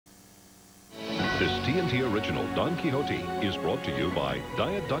This TNT original Don Quixote is brought to you by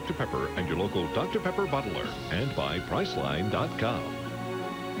Diet Dr. Pepper and your local Dr. Pepper bottler, and by Priceline.com.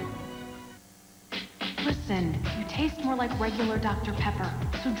 Listen, you taste more like regular Dr. Pepper,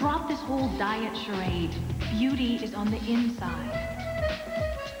 so drop this whole diet charade. Beauty is on the inside.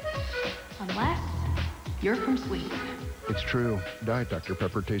 Unless you're from Sweden. It's true. Diet Dr.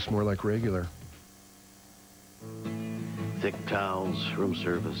 Pepper tastes more like regular. Thick towels, room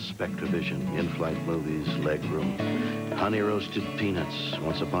service, SpectraVision, in-flight movies, leg room, honey-roasted peanuts.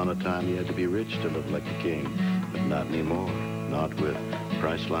 Once upon a time, you had to be rich to live like a king, but not anymore. Not with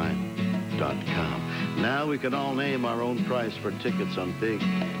Priceline.com. Now we can all name our own price for tickets on big,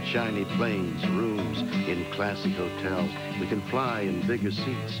 shiny planes, rooms in classy hotels. We can fly in bigger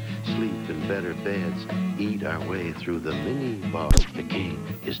seats, sleep in better beds, eat our way through the mini bar. The king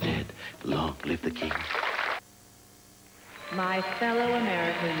is dead. Long live the king. My fellow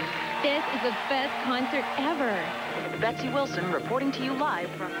Americans, this is the best concert ever. Betsy Wilson reporting to you live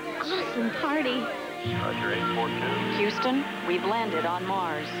from... Awesome party. Roger, 842. Houston, we've landed on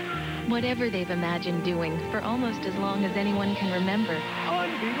Mars. Whatever they've imagined doing for almost as long as anyone can remember.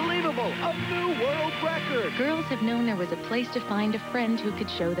 Unbelievable! A new world record! Girls have known there was a place to find a friend who could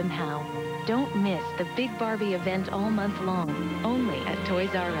show them how. Don't miss the Big Barbie event all month long, only at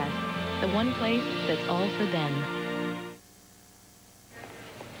Toys R Us. The one place that's all for them.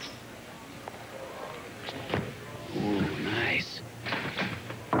 Ooh, nice.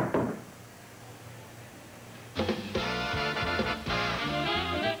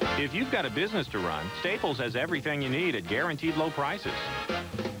 If you've got a business to run, Staples has everything you need at guaranteed low prices.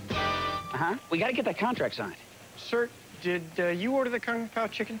 We got to get that contract signed. Sir, did you order the Kung Pao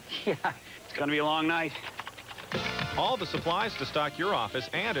chicken? Yeah, it's going to be a long night. All the supplies to stock your office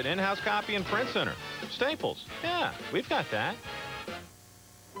and an in-house copy and print center. Staples. Yeah, we've got that.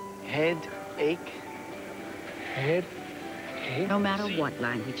 Headache. Headache. No matter what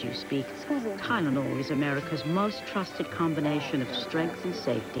language you speak, Tylenol is America's most trusted combination of strength and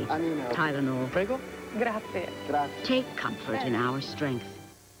safety. Tylenol. Prego? Grazie. Take comfort in our strength.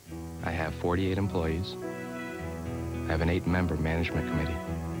 I have 48 employees. I have an 8-member management committee.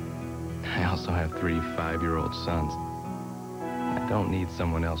 I also have 3 5-year-old sons. I don't need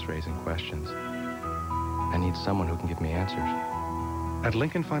someone else raising questions. I need someone who can give me answers. At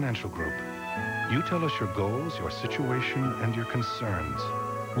Lincoln Financial Group, you tell us your goals, your situation, and your concerns.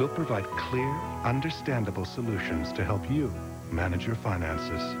 We'll provide clear, understandable solutions to help you manage your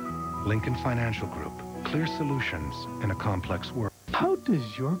finances. Lincoln Financial Group, clear solutions in a complex world. How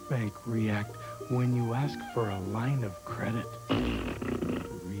does your bank react when you ask for a line of credit?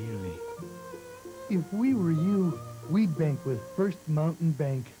 Really? If we were you, we'd bank with First Mountain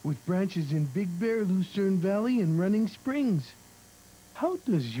Bank, with branches in Big Bear, Lucerne Valley, and Running Springs. How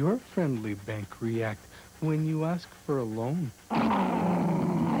does your friendly bank react when you ask for a loan?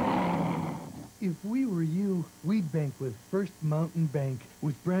 If we were you, we'd bank with First Mountain Bank,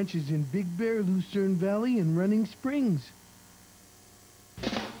 with branches in Big Bear, Lucerne Valley, and Running Springs.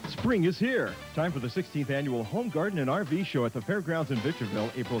 Spring is here. Time for the 16th Annual Home Garden and RV Show at the Fairgrounds in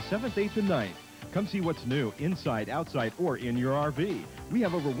Victorville, April 7th, 8th, and 9th. Come see what's new, inside, outside, or in your RV. We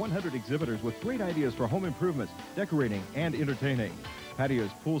have over 100 exhibitors with great ideas for home improvements, decorating, and entertaining.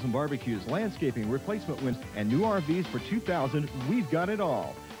 Patios, pools and barbecues, landscaping, replacement winds, and new RVs for 2000, we've got it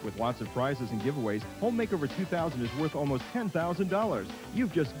all. With lots of prizes and giveaways, Home Makeover 2000 is worth almost $10,000.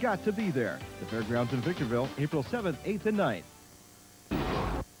 You've just got to be there. The Fairgrounds in Victorville, April 7th, 8th, and 9th.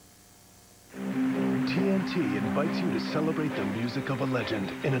 TNT invites you to celebrate the music of a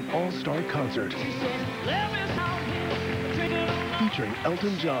legend in an all-star concert featuring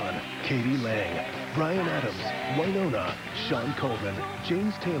Elton John, Katie Lang, Bryan Adams, Winona, Sean Coleman,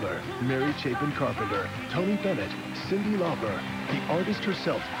 James Taylor, Mary Chapin Carpenter, Tony Bennett, Cyndi Lauper, the artist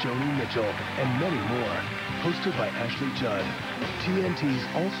herself, Joni Mitchell, and many more. Hosted by Ashley Judd. TNT's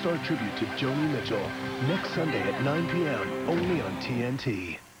all-star tribute to Joni Mitchell. Next Sunday at 9 p.m. only on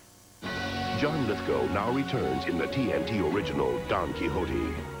TNT. John Lithgow now returns in the TNT original Don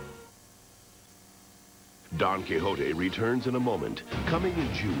Quixote. Don Quixote returns in a moment. Coming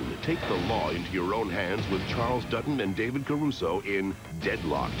in June, take the law into your own hands with Charles Dutton and David Caruso in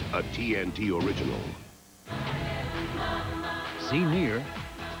Deadlocked, a TNT original. See near,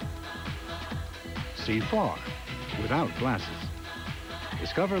 see far, without glasses.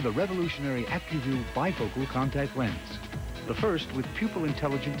 Discover the revolutionary AccuView bifocal contact lens, the first with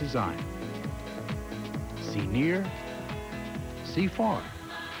pupil-intelligent design. See near, see far,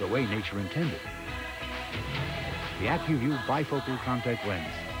 the way nature intended. The AccuView bifocal contact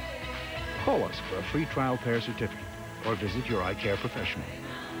lens. Call us for a free trial pair certificate or visit your eye care professional.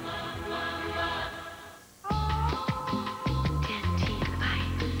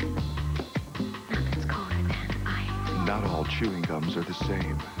 Not all chewing gums are the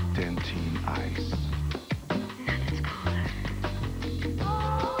same. Dentine Ice.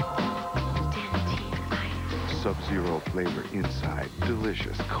 Sub-Zero flavor inside,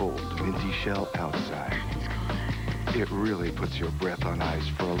 delicious, cold, minty shell outside. It really puts your breath on ice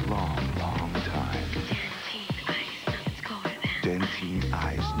for a long, long time. Dentine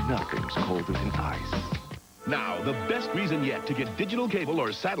Ice, nothing's colder than ice. Now, the best reason yet to get digital cable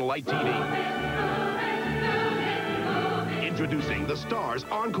or satellite TV. Introducing the Starz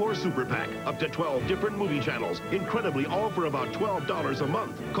Encore Super Pack. Up to 12 different movie channels. Incredibly, all for about $12 a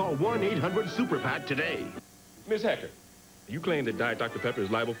month. Call 1-800-SUPER-PACK today. Miss Hacker, you claim that Diet Dr. Pepper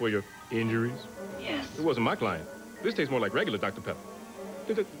is liable for your injuries? Yes. It wasn't my client. This tastes more like regular Dr. Pepper.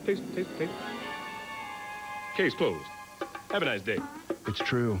 Taste. Case closed. Have a nice day. It's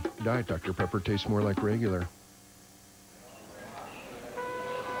true. Diet Dr. Pepper tastes more like regular.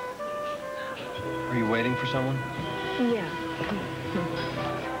 Are you waiting for someone? Yeah.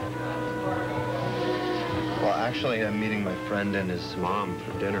 Well, actually, I'm meeting my friend and his mom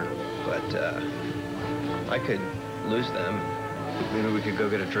for dinner, but I could lose them. Maybe we could go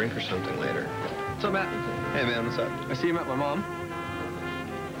get a drink or something later. What's up, Matt? Hey, man, what's up? I see you met my mom.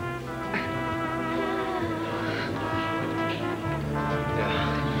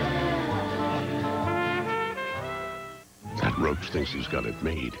 That roach thinks he's got it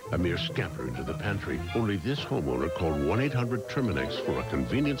made. A mere scamper into the pantry. Only this homeowner called 1-800-Terminex for a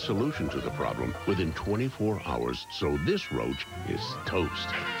convenient solution to the problem within 24 hours. So this roach is toast.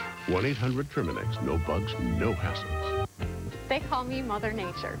 1-800-Terminex. No bugs, no hassles. They call me Mother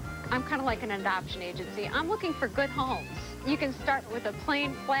Nature. I'm kind of like an adoption agency. I'm looking for good homes. You can start with a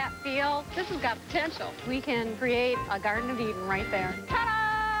plain, flat field. This has got potential. We can create a Garden of Eden right there. Ta-da!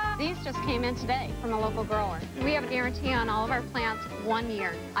 These just came in today from a local grower. We have a guarantee on all of our plants 1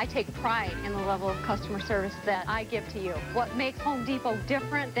 year. I take pride in the level of customer service that I give to you. What makes Home Depot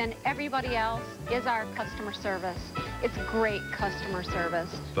different than everybody else is our customer service. It's great customer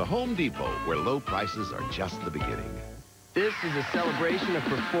service. The Home Depot, where low prices are just the beginning. This is a celebration of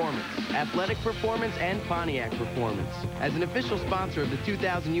performance, athletic performance, and Pontiac performance. As an official sponsor of the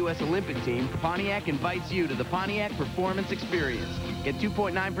 2000 U.S. Olympic team, Pontiac invites you to the Pontiac Performance Experience. Get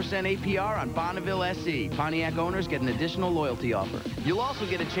 2.9% APR on Bonneville SE. Pontiac owners get an additional loyalty offer. You'll also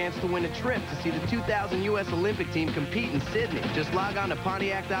get a chance to win a trip to see the 2000 U.S. Olympic team compete in Sydney. Just log on to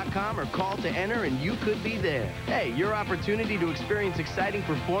Pontiac.com or call to enter and you could be there. Hey, your opportunity to experience exciting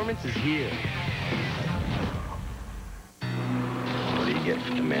performance is here. What do you get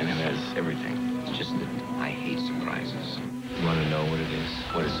for the man who has everything? It's just that I hate surprises. You want to know what it is?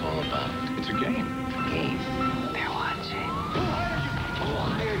 What it's all about? It's a game. Game. They're watching. Who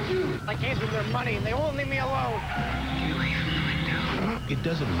hired you? I gave them their money and they won't leave me alone. You leave them the window. It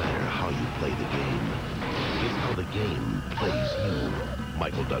doesn't matter how you play the game. It's how the game plays you.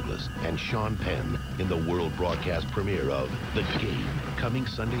 Michael Douglas and Sean Penn in the world broadcast premiere of The Game, coming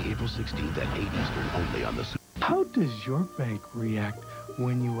Sunday, April 16th at 8 Eastern, only on the... How does your bank react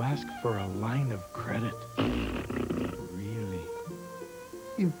when you ask for a line of credit? Really?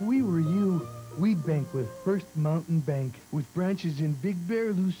 If we were you, we'd bank with First Mountain Bank, with branches in Big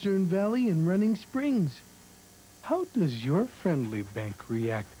Bear, Lucerne Valley, and Running Springs. How does your friendly bank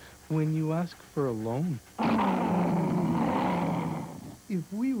react when you ask for a loan?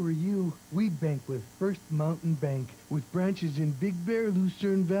 If we were you, we'd bank with First Mountain Bank, with branches in Big Bear,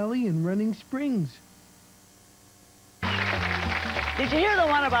 Lucerne Valley, and Running Springs. Did you hear the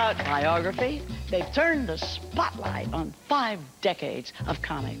one about biography? They've turned the spotlight on 5 decades of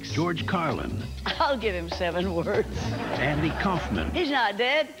comics. George Carlin. I'll give him 7 words. Andy Kaufman. He's not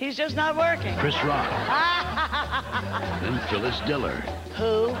dead. He's just not working. Chris Rock. And Phyllis Diller.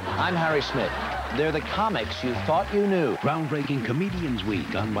 Who? I'm Harry Smith. They're the comics you thought you knew. Groundbreaking Comedians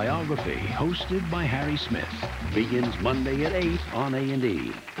Week on Biography, hosted by Harry Smith. Begins Monday at 8 on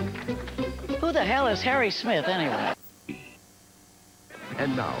A&E. Who the hell is Harry Smith, anyway?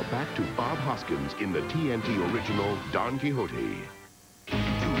 And now, back to Bob Hoskins in the TNT original Don Quixote.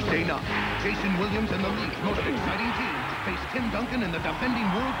 Tuesday night, Jason Williams and the league's most exciting team face Tim Duncan and the defending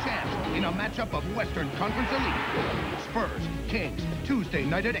world champs in a matchup of Western Conference Elite. Spurs, Kings, Tuesday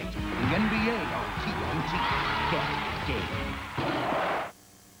night at 8. The NBA on TNT. The game.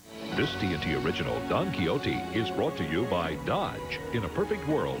 This TNT original, Don Quixote, is brought to you by Dodge. In a perfect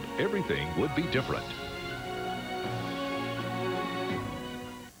world, everything would be different.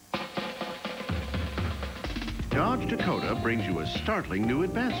 Dodge Dakota brings you a startling new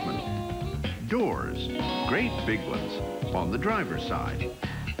advancement. Doors, great big ones, on the driver's side.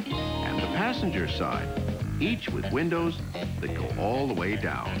 And the passenger side, each with windows that go all the way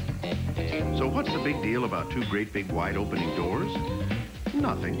down. So what's the big deal about two great big wide opening doors?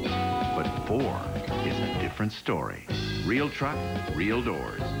 Nothing, but 4 is a different story. Real truck, real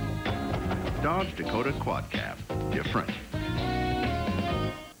doors. Dodge Dakota Quad Cab, different.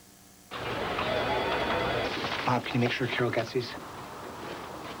 Bob, can you make sure Carol gets these?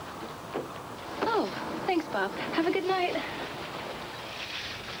 Oh, thanks, Bob. Have a good night.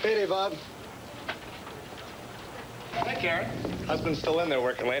 Payday, Bob. Hi, Karen. Husband's still in there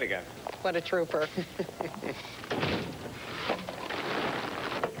working late again. What a trooper.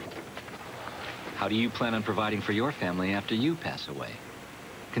 How do you plan on providing for your family after you pass away?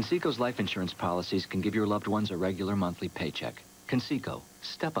 Conseco's life insurance policies can give your loved ones a regular monthly paycheck. Conseco,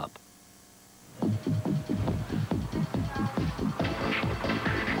 step up.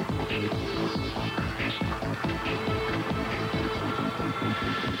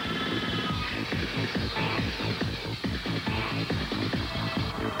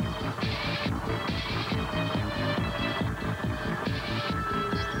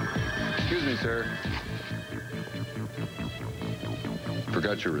 Excuse me, sir.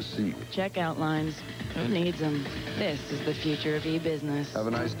 Forgot your receipt. Checkout lines. Who needs them? This is the future of e-business. Have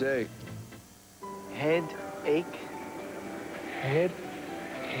a nice day. Headache.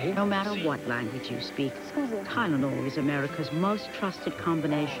 Headache. No matter what language you speak, Tylenol is America's most trusted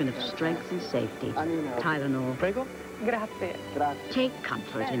combination of strength and safety. Tylenol. Prego? Grazie. Take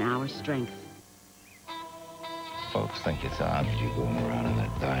comfort in our strength. Folks think it's odd that you're going around in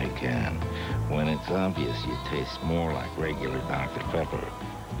that Diet can, when it's obvious you taste more like regular Dr. Pepper.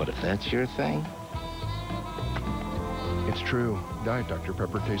 But if that's your thing... It's true. Diet Dr.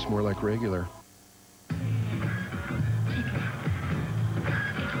 Pepper tastes more like regular.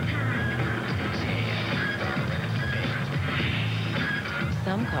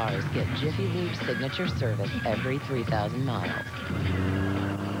 Some cars get Jiffy Lube signature service every 3,000 miles.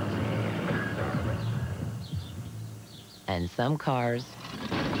 And some cars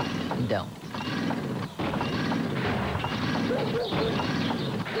don't.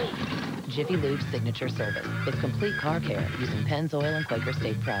 Jiffy Lube signature service. It's complete car care using Penn's Oil and Quaker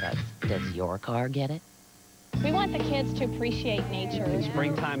State products. Does your car get it? We want the kids to appreciate nature.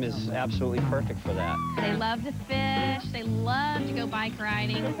 Springtime is absolutely perfect for that. They love to fish. They love to go bike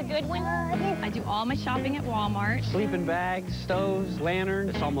riding. It's a good one. I do all my shopping at Walmart. Sleeping bags, stoves, lanterns.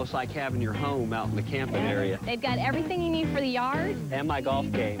 It's almost like having your home out in the camping area. They've got everything you need for the yard. And my golf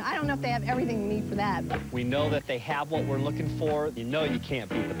game. I don't know if they have everything you need for that. We know that they have what we're looking for. You know you can't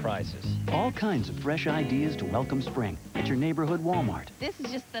beat the prices. All kinds of fresh ideas to welcome spring at your neighborhood Walmart. This is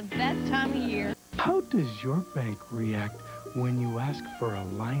just the best time of year. How does your bank react when you ask for a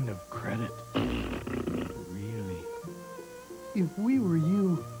line of credit? Really? If we were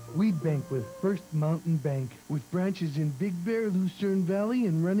you, we'd bank with First Mountain Bank, with branches in Big Bear, Lucerne Valley,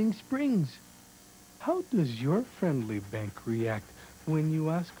 and Running Springs. How does your friendly bank react when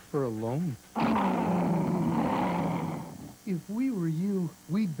you ask for a loan? If we were you,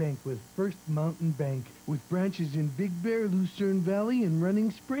 we'd bank with First Mountain Bank, with branches in Big Bear, Lucerne Valley, and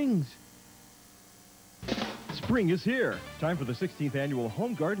Running Springs. Spring is here. Time for the 16th Annual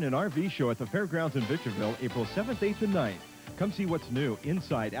Home Garden and RV Show at the Fairgrounds in Victorville, April 7th, 8th, and 9th. Come see what's new,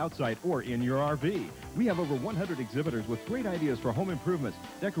 inside, outside, or in your RV. We have over 100 exhibitors with great ideas for home improvements,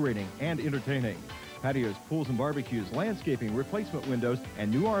 decorating, and entertaining. Patios, pools and barbecues, landscaping, replacement windows,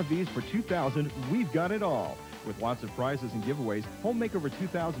 and new RVs for $2,000. We've got it all. With lots of prizes and giveaways, Home Makeover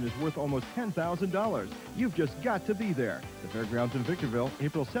 2000 is worth almost $10,000. You've just got to be there. The Fairgrounds in Victorville,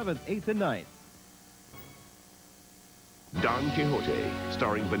 April 7th, 8th, and 9th. Don Quixote,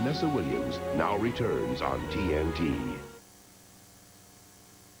 starring Vanessa Williams, now returns on TNT.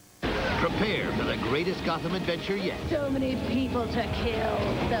 Prepare for the greatest Gotham adventure yet. So many people to kill,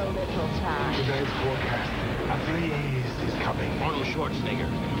 so little time. Today's forecast, a blaze is coming. Arnold Schwarzenegger,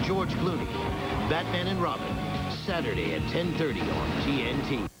 George Clooney, Batman and Robin, Saturday at 10:30 on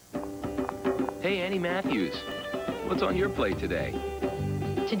TNT. Hey, Annie Matthews, what's on your plate today?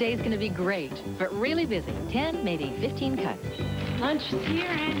 Today's going to be great, but really busy. 10, maybe 15 cuts. Lunch is here,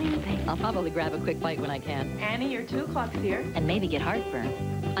 Annie. I'll probably grab a quick bite when I can. Annie, your 2 o'clock's here. And maybe get heartburn.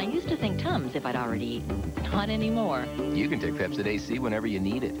 I used to think Tums if I'd already eaten. Not anymore. You can take Pepcid AC whenever you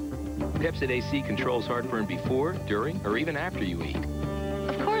need it. Pepcid AC controls heartburn before, during, or even after you eat.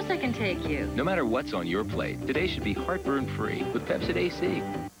 Of course I can take you. No matter what's on your plate, today should be heartburn-free with Pepcid AC.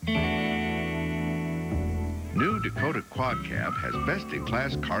 New Dakota Quad Cab has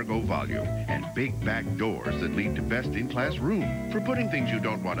best-in-class cargo volume and big back doors that lead to best-in-class room for putting things you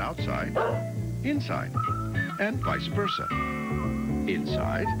don't want outside, inside, and vice versa.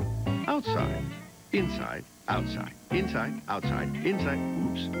 Inside, outside. Inside, outside, inside, outside, inside.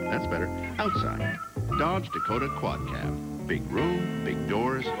 Oops, that's better. Outside. Dodge Dakota Quad Cab. Big room, big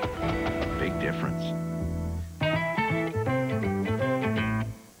doors, big difference.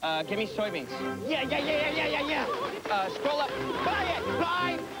 Give me soybeans. Yeah. Scroll up. Buy it.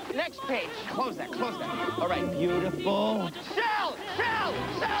 Buy. Next page. Close that. All right, beautiful. Sell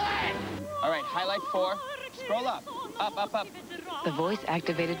it. All right, highlight 4. Scroll up. Up. The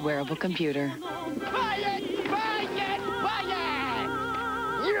voice-activated wearable computer. Buy it.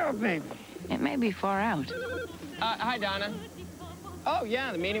 Yeah, baby. It may be far out, Hi, Donna. Oh,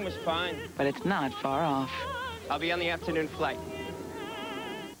 yeah, the meeting was fine. but it's not far off. I'll be on the afternoon flight.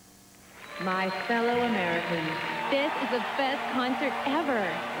 My fellow Americans, this is the best concert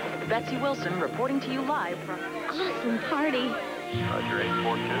ever. Betsy Wilson reporting to you live from Awesome party. Roger,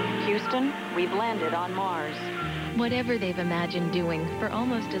 842. Houston. We've landed on Mars. Whatever they've imagined doing for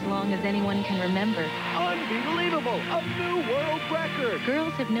almost as long as anyone can remember. Unbelievable! A new world record!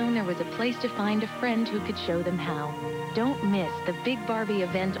 Girls have known there was a place to find a friend who could show them how. Don't miss the Big Barbie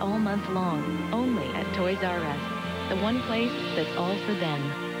event all month long, only at Toys R Us. The one place that's all for them.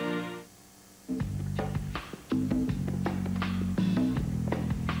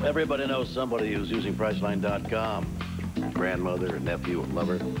 Everybody knows somebody who's using Priceline.com. Grandmother, nephew, or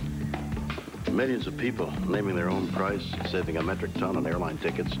lover. Millions of people naming their own price, saving a metric ton on airline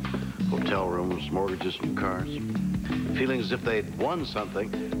tickets, hotel rooms, mortgages, new cars. Feeling as if they'd won something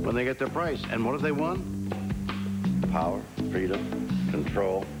when they get their price. And what have they won? Power, freedom,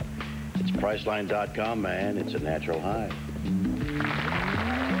 control. It's Priceline.com, man. It's a natural high.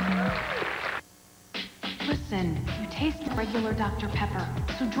 Listen, you taste regular Dr. Pepper,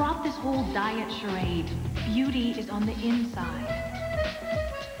 so drop this whole diet charade. Beauty is on the inside.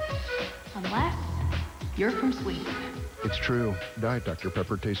 Unless you're from Sweden. It's true. Diet Dr.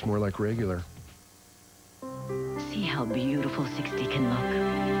 Pepper tastes more like regular. See how beautiful 60 can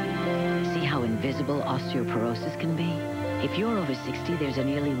look? See how invisible osteoporosis can be? If you're over 60, there's a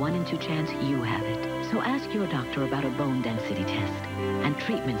nearly 1 in 2 chance you have it. So ask your doctor about a bone density test and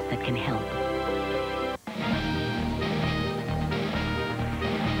treatments that can help.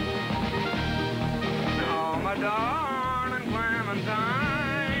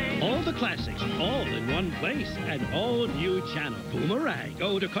 All the classics, all in one place, an all-new channel. Boomerang.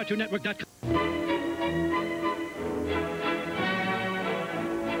 Go to CartoonNetwork.com.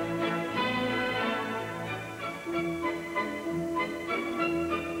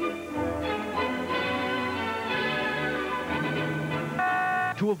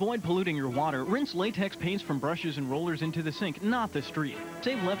 To avoid polluting your water, rinse latex paints from brushes and rollers into the sink, not the street.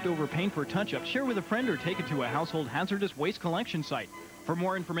 Save leftover paint for touch-up, share with a friend, or take it to a household hazardous waste collection site. For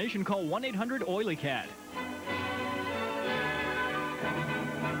more information, call 1-800-OILYCAT.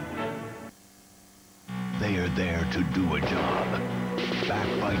 They are there to do a job.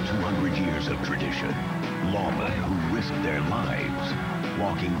 Backed by 200 years of tradition. Lawmen who risk their lives,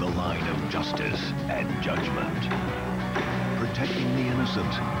 walking the line of justice and judgment. Protecting the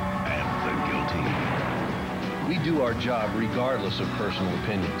innocent and the guilty. We do our job regardless of personal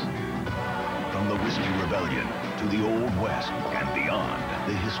opinions. From the Whiskey Rebellion to the Old West and beyond,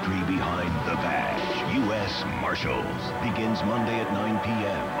 the history behind the badge, U.S. Marshals, begins Monday at 9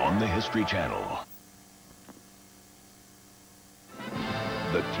 p.m. on the History Channel.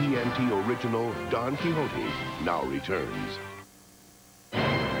 The TNT original Don Quixote now returns.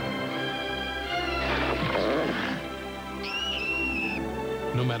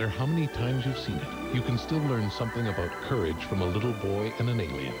 No matter how many times you've seen it, you can still learn something about courage from a little boy and an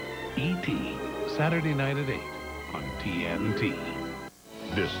alien. E.T., Saturday night at 8 on TNT.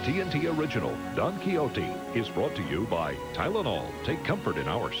 This TNT original, Don Quixote, is brought to you by Tylenol. Take comfort in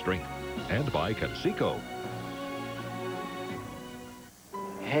our strength. And by Conseco.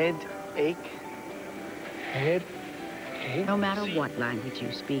 Headache. No matter what language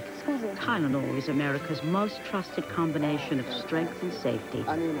you speak, Tylenol is America's most trusted combination of strength and safety.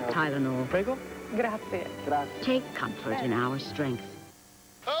 Tylenol. Prego? Grazie. Take comfort in our strength.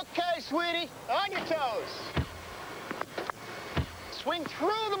 Okay, sweetie, on your toes. Swing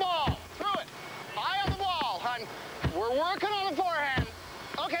through the ball. Through it. Eye on the ball, hon. We're working on the forehand.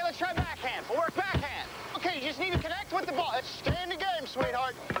 Okay, let's try backhand. We'll work backhand. Okay, you just need to connect with the ball. Let's stay in the game,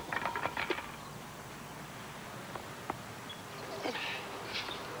 sweetheart.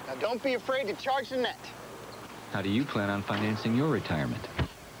 Now, don't be afraid to charge the net. How do you plan on financing your retirement?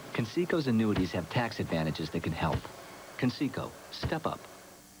 Conseco's annuities have tax advantages that can help. Conseco, step up.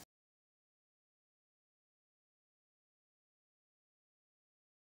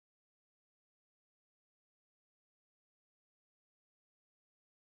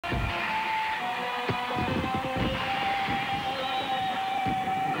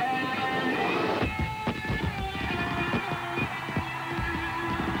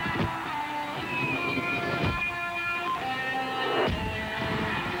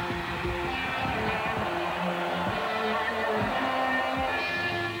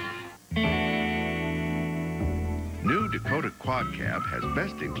 Quad Cab has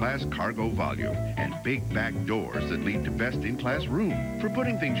best-in-class cargo volume and big back doors that lead to best-in-class room for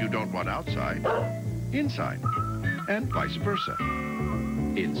putting things you don't want outside, inside, and vice versa.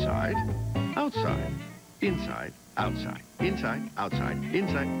 Inside, outside, inside, outside, inside, outside,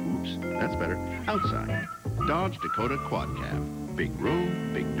 inside. Oops, that's better. Outside. Dodge Dakota Quad Cab. Big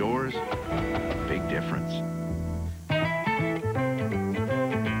room, big doors, big difference.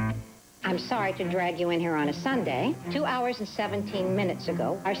 I'm sorry to drag you in here on a Sunday. 2 hours and 17 minutes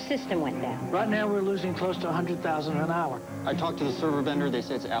ago, our system went down. Right now, we're losing close to 100,000 an hour. I talked to the server vendor. They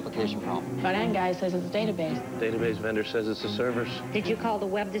say it's an application problem. Front end guy says it's a database. Database vendor says it's the servers. Did you call the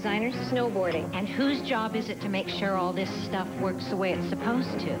web designers? Snowboarding. And whose job is it to make sure all this stuff works the way it's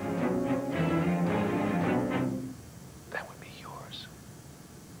supposed to? That would be yours.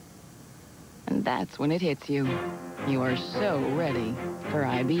 And that's when it hits you. You are so ready for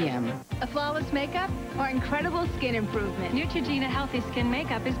IBM. A flawless makeup or incredible skin improvement? Neutrogena Healthy Skin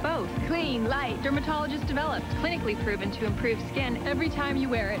Makeup is both. Clean, light, dermatologist developed, clinically proven to improve skin every time you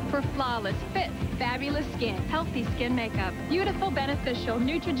wear it for flawless, fit, fabulous skin. Healthy Skin Makeup. Beautiful, beneficial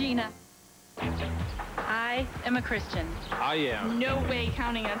Neutrogena. I am a Christian. I am. No way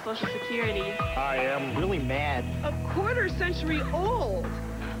counting on Social Security. I am really mad. A quarter century old.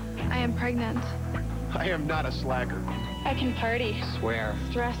 I am pregnant. I am not a slacker. I can party. Swear.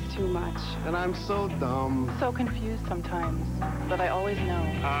 Stress too much. And I'm so dumb. So confused sometimes, but I always know.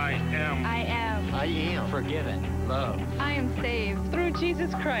 I am. I am. I am. Forgiven. Love. I am saved through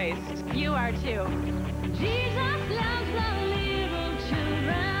Jesus Christ. You are too. Jesus loves the little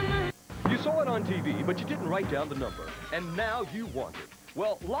children. You saw it on TV, but you didn't write down the number. And now you want it.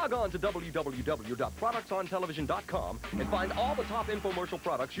 Well, log on to www.productsontelevision.com and find all the top infomercial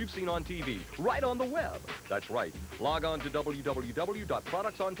products you've seen on TV right on the web. That's right. Log on to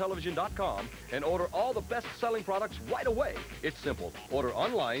www.productsontelevision.com and order all the best-selling products right away. It's simple. Order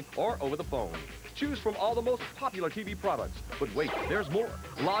online or over the phone. Choose from all the most popular TV products. But wait, there's more.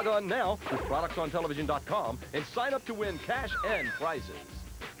 Log on now to productsontelevision.com and sign up to win cash and prizes.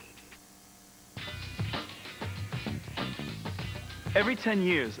 Every 10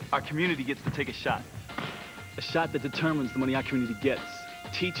 years, our community gets to take a shot. A shot that determines the money our community gets.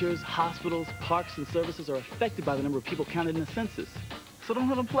 Teachers, hospitals, parks, and services are affected by the number of people counted in the census. So don't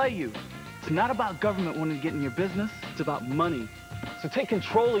let them play you. It's not about government wanting to get in your business. It's about money. So take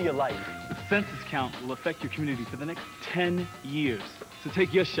control of your life. The census count will affect your community for the next 10 years. So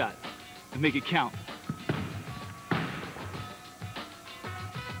take your shot and make it count.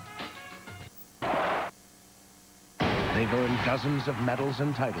 They've earned dozens of medals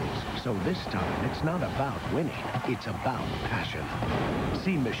and titles, so this time it's not about winning, it's about passion.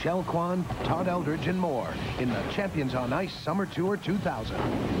 See Michelle Kwan, Todd Eldridge, and more in the Champions on Ice Summer Tour 2000,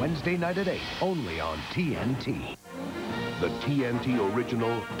 Wednesday night at 8, only on TNT. The TNT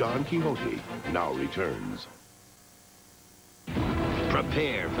original Don Quixote now returns.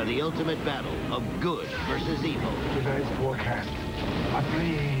 Prepare for the ultimate battle of good versus evil. Today's forecast. A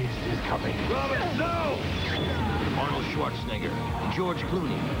breeze is coming. Robert, no! Arnold Schwarzenegger, George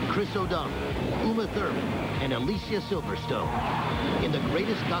Clooney, Chris O'Donnell, Uma Thurman, and Alicia Silverstone in the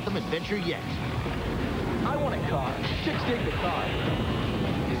greatest Gotham adventure yet. I want a car. Chicks dig the car.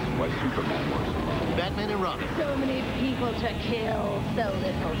 This is what Superman wants. Batman and Robin. So many people to kill, so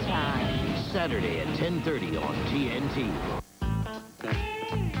little time. Saturday at 10:30 on TNT.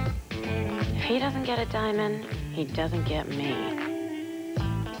 If he doesn't get a diamond, he doesn't get me.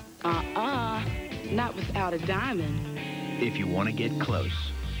 Not without a diamond. If you want to get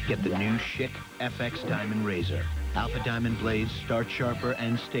close, get the new Schick FX Diamond Razor. Alpha Diamond blades start sharper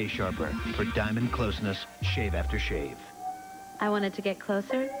and stay sharper. For diamond closeness, shave after shave. I wanted to get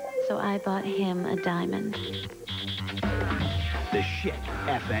closer, so I bought him a diamond. The Schick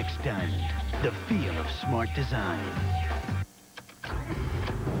FX Diamond. The feel of smart design.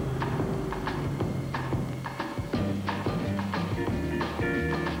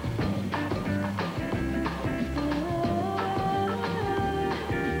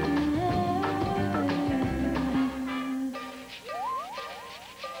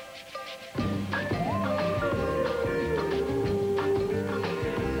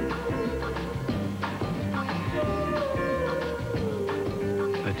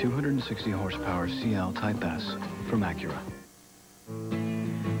 A 260 horsepower CL Type S from Acura.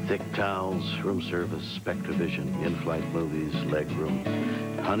 Thick towels, room service, Spectravision, in-flight movies, leg room,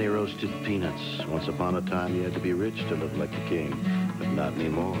 honey roasted peanuts. Once upon a time, you had to be rich to live like a king, but not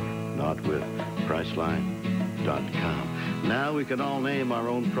anymore. Not with Priceline. Hallmark.com. Now we can all name our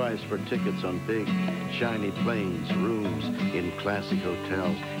own price for tickets on big, shiny planes, rooms in classy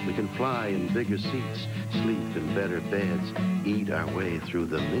hotels. We can fly in bigger seats, sleep in better beds, eat our way through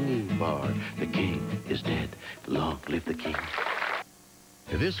the mini bar. The king is dead. Long live the king.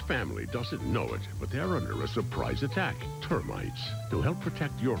 This family doesn't know it, but they're under a surprise attack. Termites. To help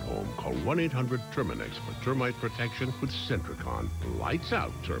protect your home, call 1-800-TERMINEX for termite protection with Centricon. Lights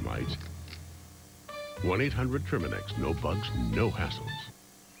out, termites. 1-800-TERMINEX. No bugs, no hassles.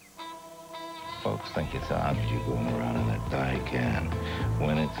 Folks think it's obvious you're going around in that Diet can.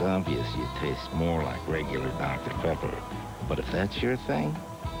 When it's obvious, you taste more like regular Dr. Pepper. But if that's your thing...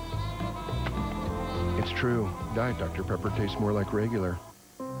 It's true. Diet Dr. Pepper tastes more like regular.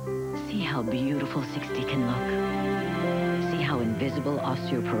 See how beautiful 60 can look. See how invisible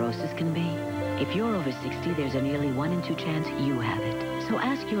osteoporosis can be. If you're over 60, there's a nearly 1 in 2 chance you have it. So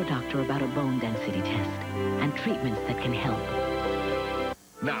ask your doctor about a bone density test and treatments that can help.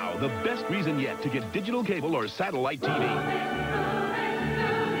 Now, the best reason yet to get digital cable or satellite TV.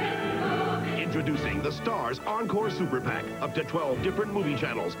 Introducing the Starz Encore Super Pack. Up to 12 different movie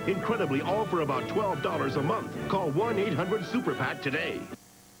channels. Incredibly, all for about $12 a month. Call 1-800-SUPER-PACK today.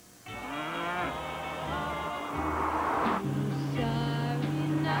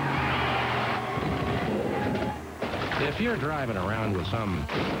 If you're driving around with some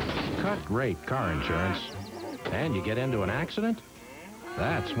cut-rate car insurance and you get into an accident,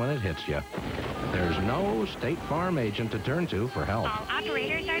 that's when it hits you. There's no State Farm agent to turn to for help. All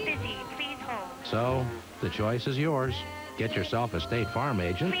operators are busy. Please hold. So, the choice is yours. Get yourself a State Farm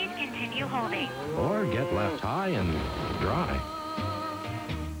agent. Please continue holding. Or get left high and dry.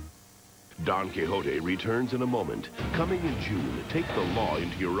 Don Quixote returns in a moment. Coming in June, take the law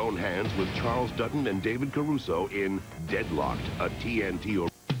into your own hands with Charles Dutton and David Caruso in Deadlocked, a TNT.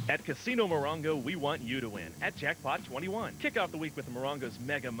 At Casino Morongo, we want you to win at Jackpot 21. Kick off the week with Morongo's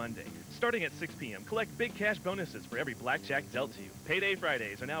Mega Monday. Starting at 6 p.m., collect big cash bonuses for every blackjack dealt to you. Payday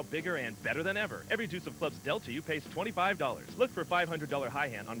Fridays are now bigger and better than ever. Every deuce of clubs dealt to you pays $25. Look for $500 high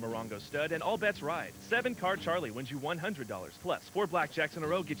hand on Morongo Stud and all bets ride. 7 Card Charlie wins you $100. Plus, 4 blackjacks in a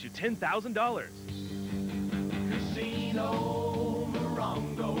row gets you $10,000. Casino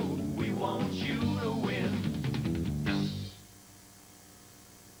Morongo, we want you to win.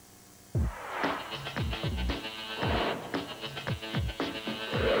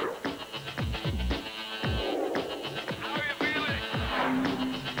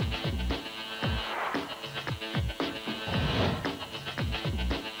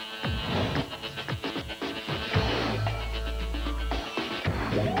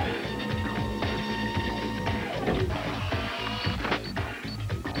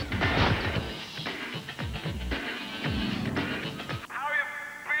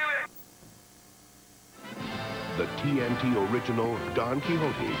 The TNT original Don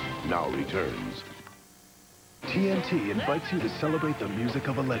Quixote now returns. TNT invites you to celebrate the music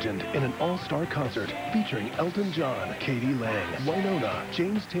of a legend in an all-star concert featuring Elton John, Katie Lang, Winona,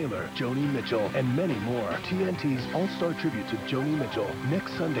 James Taylor, Joni Mitchell, and many more. TNT's all-star tribute to Joni Mitchell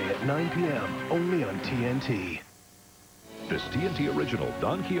next Sunday at 9 p.m. only on TNT. This TNT original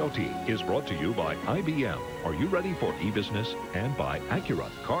Don Quixote is brought to you by IBM. Are you ready for e-business? And by Acura.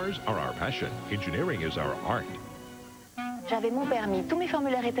 Cars are our passion. Engineering is our art. J'avais mon permis, tous mes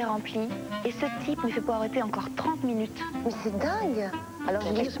formulaires étaient remplis, et ce type me fait poireauter encore 30 minutes. Mais c'est dingue! Alors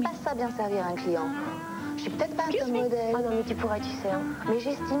je n'arrive pas ça bien servir un client. Je suis peut-être pas un top modèle. Ah non, mais tu pourrais, tu sais. Hein. Mais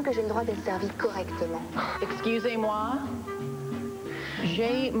j'estime que j'ai le droit d'être servi correctement. Excusez-moi.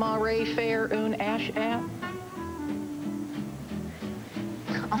 J'aimerais faire une achat.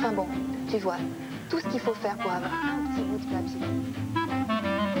 Enfin bon, tu vois, tout ce qu'il faut faire pour avoir un petit bout de papier.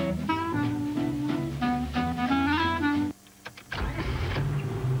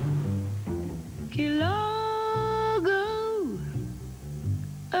 Kilago,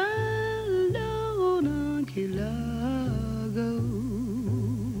 alone on Kilago.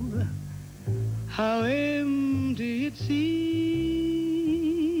 How empty it seems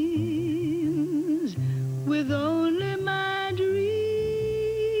with only my dreams.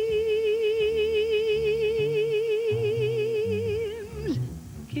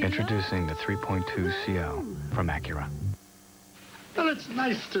 Introducing the 3.2 CL from Acura. Well, it's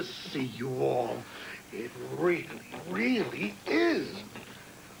nice to see you all. It really, really is.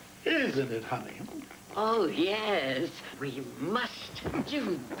 Isn't it, honey? Oh, yes. We must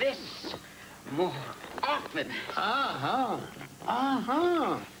do this more often. Uh-huh.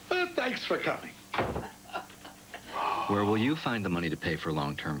 Uh-huh. Well, thanks for coming. Where will you find the money to pay for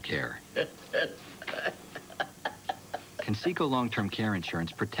long-term care? Conseco long-term care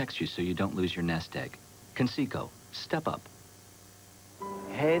insurance protects you so you don't lose your nest egg. Conseco, step up.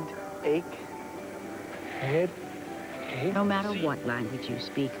 Headache. No matter what language you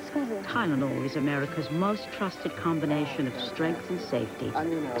speak, Tylenol is America's most trusted combination of strength and safety.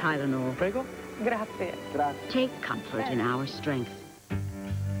 Tylenol. Prego? Grazie. Take comfort in our strength.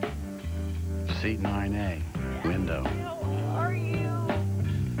 Seat 9A, window.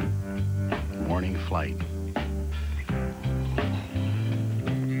 Morning flight.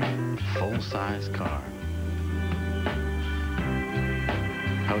 Full-size car.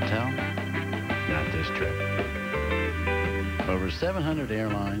 Hotel? Not this trip. Over 700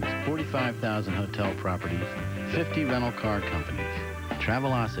 airlines, 45,000 hotel properties, 50 rental car companies.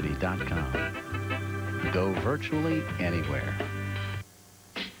 Travelocity.com. Go virtually anywhere.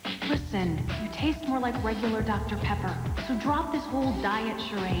 Listen, you taste more like regular Dr. Pepper, so drop this whole diet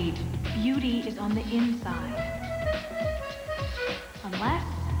charade. Beauty is on the inside. Unless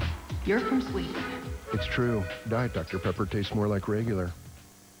you're from Sweden. It's true. Diet Dr. Pepper tastes more like regular.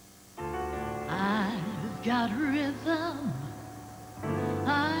 I've got rhythm.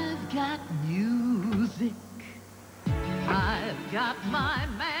 I've got music. I've got my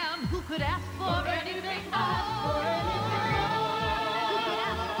man who could ask for anything more.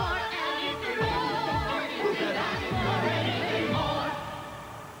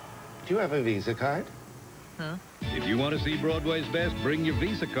 Do you have a Visa card? Huh? If you want to see Broadway's best, bring your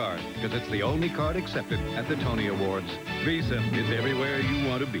Visa card, because it's the only card accepted at the Tony Awards. Visa is everywhere you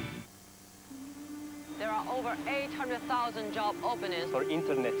want to be. There are over 800,000 job openings for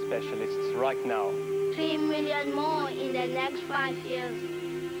internet specialists right now. 3 million more in the next 5 years.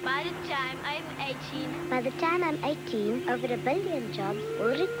 By the time I'm 18, over 1 billion jobs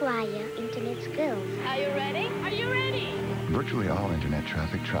will require internet skills. Are you ready? Are you ready? Virtually all internet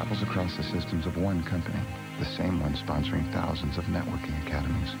traffic travels across the systems of one company, the same one sponsoring thousands of networking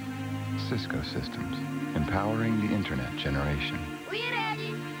academies. Cisco Systems, empowering the internet generation. We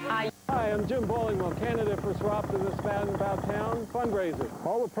ready? Hi, I'm Jim Bollingwell, candidate for Swap to the Spat and About Town fundraiser.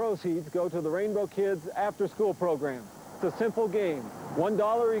 All the proceeds go to the Rainbow Kids after-school program. It's a simple game.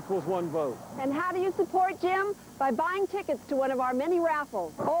 $1 equals 1 vote. And how do you support Jim? By buying tickets to one of our many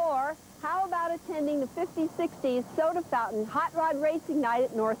raffles. Or how about attending the 50-60s Soda Fountain Hot Rod Racing Night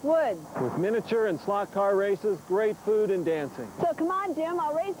at Northwood? With miniature and slot car races, great food and dancing. So come on, Jim,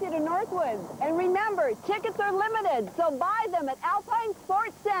 I'll race you to Northwood. And remember, tickets are limited, so buy them at Alpine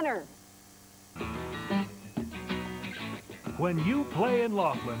Sports Center. When you play in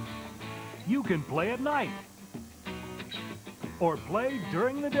Laughlin, you can play at night. Or play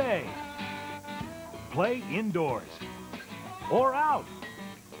during the day. Play indoors. Or out.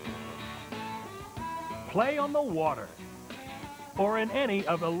 Play on the water. Or in any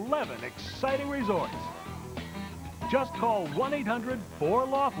of 11 exciting resorts. Just call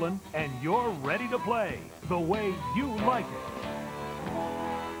 1-800-4-LAUGHLIN and you're ready to play the way you like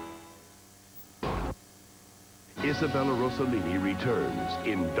it. Isabella Rossellini returns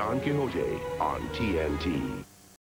in Don Quixote on TNT.